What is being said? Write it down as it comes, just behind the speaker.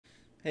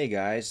Hey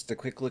guys, it's a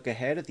quick look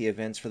ahead at the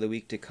events for the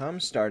week to come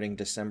starting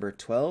December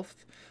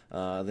 12th.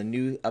 The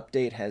new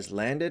update has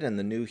landed and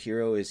the new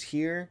hero is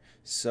here,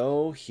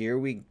 so here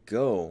we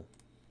go.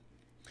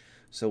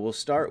 So we'll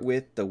start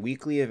with the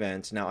weekly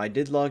events. Now I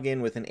did log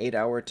in with an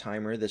 8-hour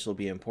timer, this will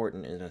be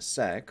important in a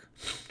sec,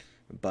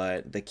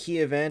 but the key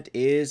event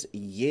is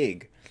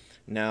Yig.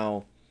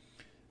 Now,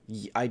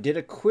 I did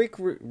a quick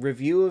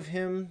review of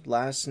him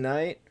last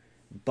night,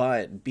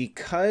 but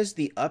because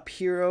the up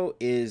hero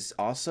is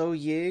also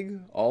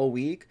Yig all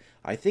week,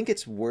 I think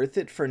it's worth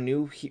it for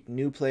new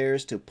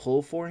players to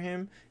pull for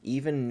him,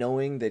 even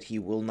knowing that he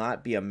will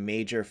not be a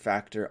major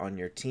factor on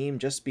your team.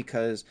 Just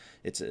because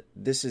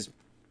this is,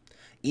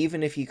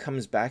 even if he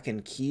comes back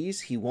in keys,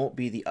 he won't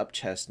be the up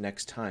chest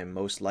next time,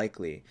 most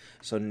likely.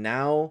 So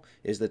now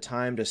is the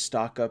time to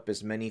stock up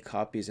as many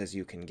copies as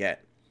you can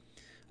get.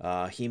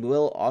 He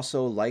will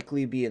also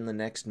likely be in the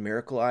next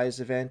Miracle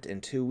Eyes event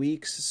in 2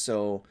 weeks,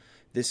 so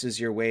this is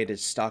your way to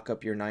stock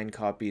up your 9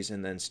 copies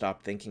and then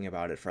stop thinking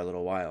about it for a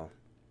little while.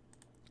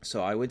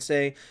 So I would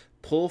say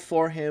pull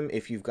for him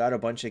if you've got a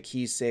bunch of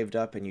keys saved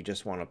up and you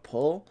just want to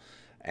pull,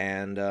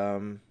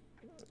 and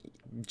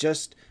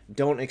just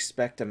don't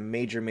expect a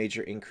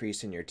major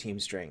increase in your team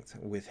strength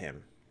with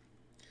him.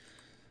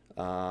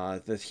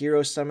 The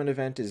hero summon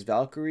event is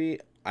Valkyrie.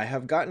 I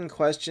have gotten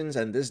questions,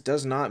 and this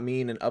does not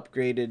mean an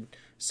upgraded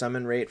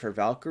summon rate for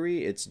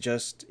Valkyrie. It's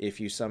just if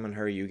you summon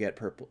her, you get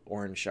purple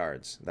orange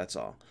shards. That's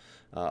all.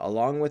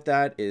 Along with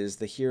that is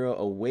the hero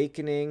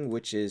Awakening,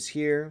 which is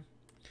here,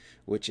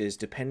 which is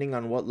depending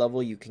on what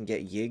level you can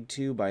get Yig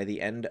to by the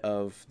end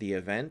of the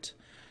event,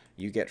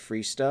 you get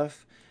free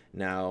stuff.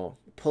 Now,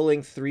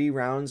 pulling 3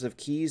 rounds of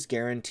keys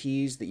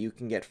guarantees that you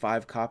can get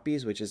 5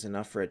 copies, which is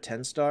enough for a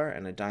 10-star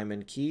and a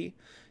diamond key.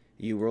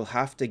 You will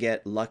have to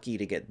get lucky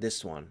to get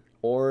this one,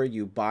 or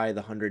you buy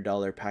the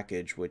 $100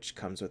 package, which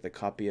comes with a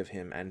copy of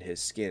him and his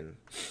skin.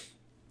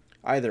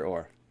 Either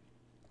or.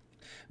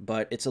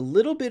 But it's a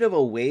little bit of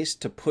a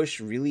waste to push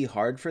really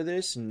hard for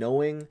this,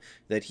 knowing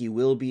that he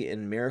will be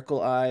in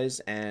Miracle Eyes,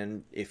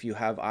 and if you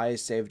have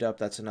Eyes saved up,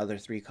 that's another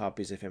 3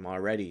 copies of him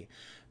already.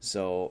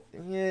 So,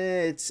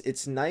 yeah,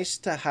 it's nice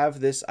to have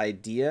this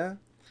idea,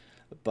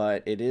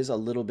 but it is a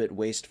little bit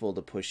wasteful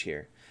to push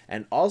here.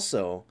 And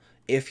also,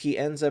 if he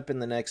ends up in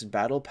the next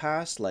battle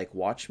pass like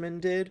Watchman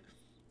did,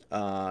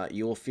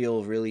 you will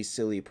feel really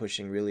silly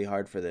pushing really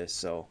hard for this.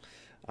 So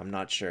I'm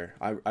not sure.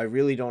 I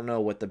really don't know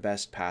what the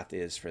best path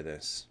is for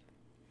this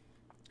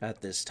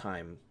at this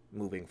time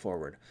moving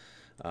forward.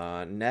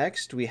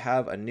 Next, we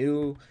have a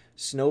new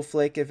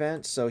Snowflake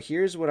event. So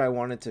here's what I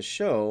wanted to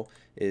show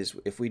is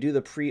if we do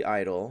the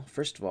pre-idle,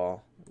 first of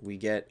all, we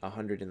get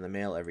 100 in the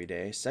mail every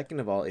day. Second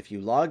of all, if you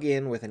log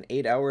in with an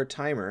 8-hour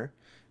timer,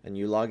 and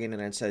you log in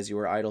and it says you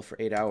were idle for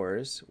 8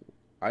 hours,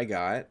 I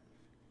got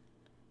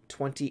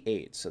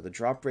 28. So the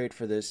drop rate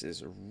for this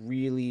is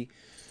really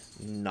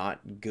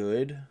not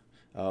good.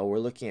 We're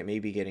looking at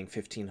maybe getting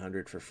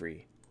 1,500 for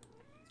free.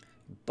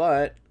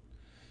 But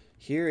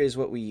here is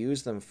what we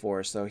use them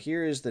for. So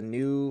here is the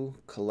new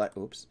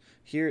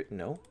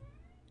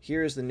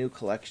here is the new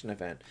collection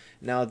event.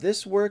 Now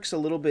this works a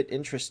little bit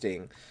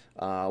interesting.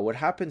 What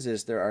happens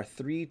is there are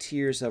 3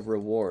 tiers of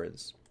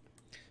rewards.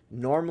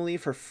 Normally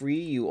for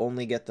free you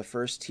only get the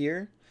first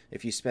tier.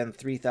 If you spend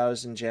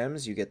 3,000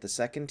 gems you get the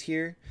second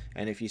tier,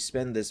 and if you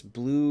spend this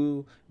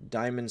blue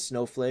diamond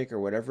snowflake or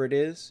whatever it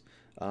is,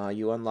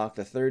 you unlock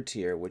the third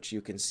tier, which you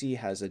can see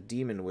has a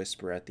demon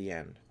whisper at the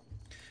end.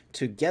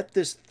 To get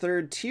this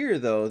third tier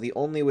though, the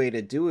only way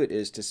to do it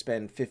is to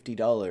spend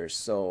 $50.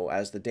 So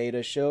as the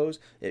data shows,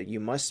 you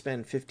must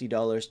spend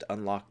 $50 to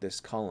unlock this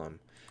column.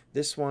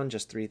 This one,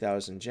 just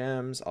 3,000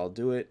 gems, I'll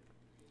do it,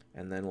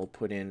 and then we'll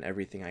put in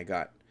everything I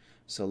got.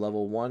 So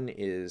level 1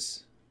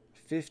 is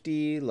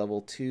 50,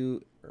 level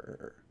 2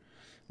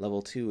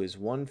 is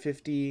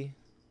 150.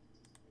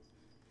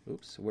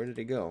 Oops, where did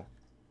it go?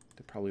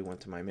 It probably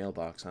went to my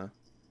mailbox, huh?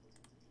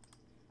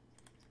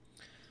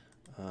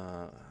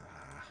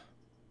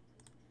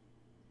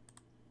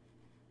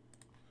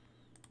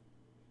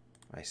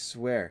 I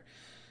swear.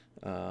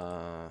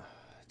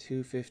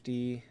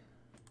 250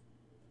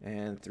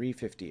 and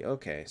 350.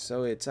 Okay,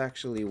 so it's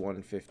actually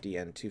 150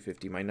 and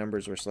 250. My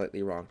numbers were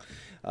slightly wrong.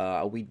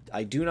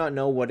 I do not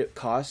know what it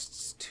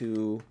costs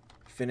to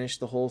finish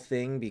the whole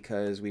thing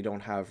because we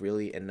don't have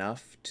really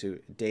enough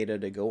data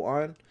to go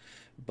on.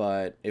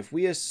 But if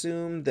we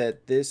assume that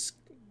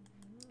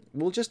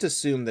we'll just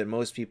assume that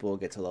most people will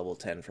get to level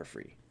 10 for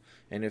free.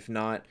 And if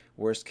not,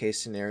 worst case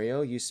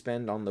scenario, you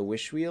spend on the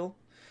wish wheel.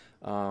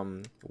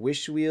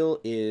 Wish wheel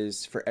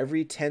is for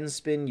every 10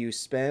 spin you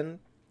spend,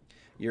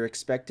 you're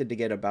expected to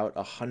get about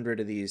 100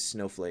 of these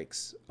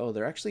snowflakes. Oh,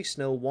 they're actually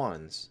snow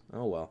wands.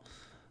 Oh well.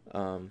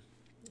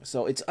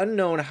 So it's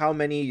unknown how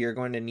many you're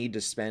going to need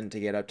to spend to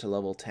get up to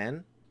level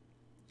 10.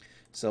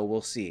 So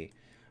we'll see.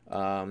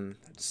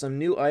 Some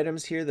new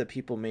items here that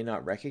people may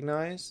not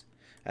recognize.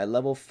 At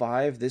level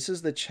 5, this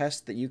is the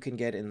chest that you can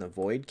get in the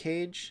void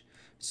cage.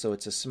 So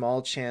it's a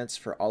small chance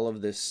for all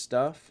of this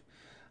stuff.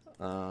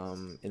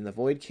 In the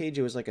void cage,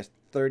 it was like a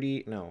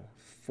 30, no,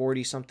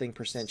 40 something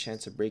percent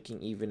chance of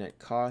breaking even at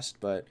cost,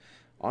 but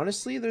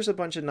honestly, there's a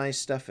bunch of nice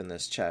stuff in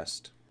this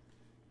chest.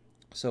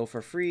 So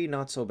for free,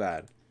 not so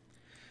bad.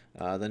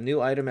 The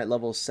new item at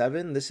level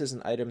 7, this is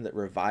an item that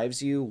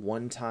revives you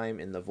one time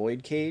in the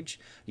Void Cage.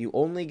 You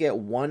only get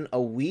one a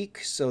week,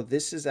 so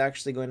this is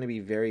actually going to be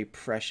very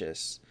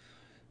precious.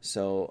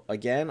 So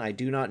again, I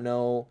do not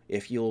know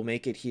if you'll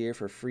make it here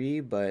for free,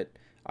 but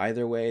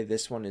either way,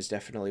 this one is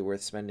definitely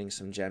worth spending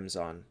some gems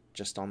on,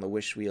 just on the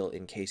wish wheel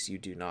in case you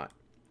do not.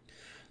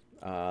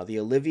 The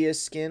Olivia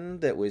skin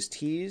that was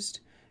teased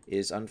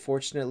is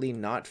unfortunately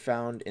not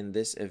found in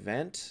this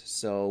event,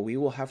 so we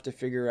will have to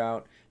figure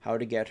out how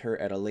to get her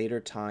at a later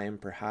time,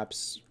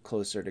 perhaps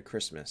closer to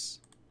Christmas.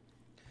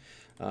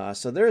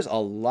 So there's a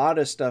lot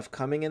of stuff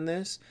coming in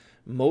this.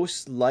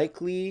 Most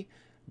likely,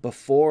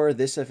 before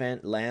this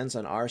event lands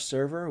on our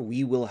server,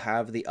 we will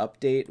have the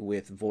update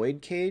with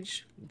Void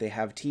Cage. They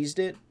have teased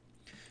it.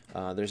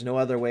 There's no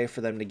other way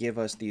for them to give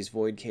us these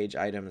Void Cage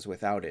items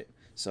without it.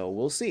 So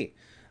we'll see.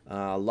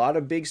 A lot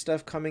of big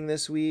stuff coming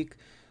this week.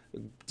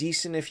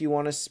 Decent if you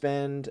want to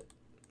spend.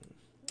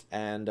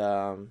 And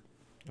oh,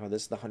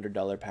 this is the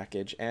 $100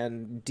 package.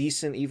 And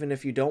decent even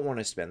if you don't want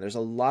to spend. There's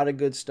a lot of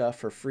good stuff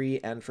for free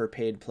and for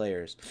paid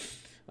players.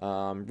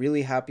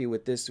 Really happy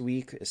with this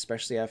week,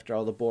 especially after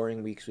all the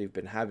boring weeks we've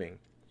been having.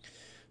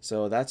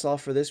 So that's all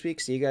for this week.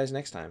 See you guys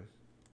next time.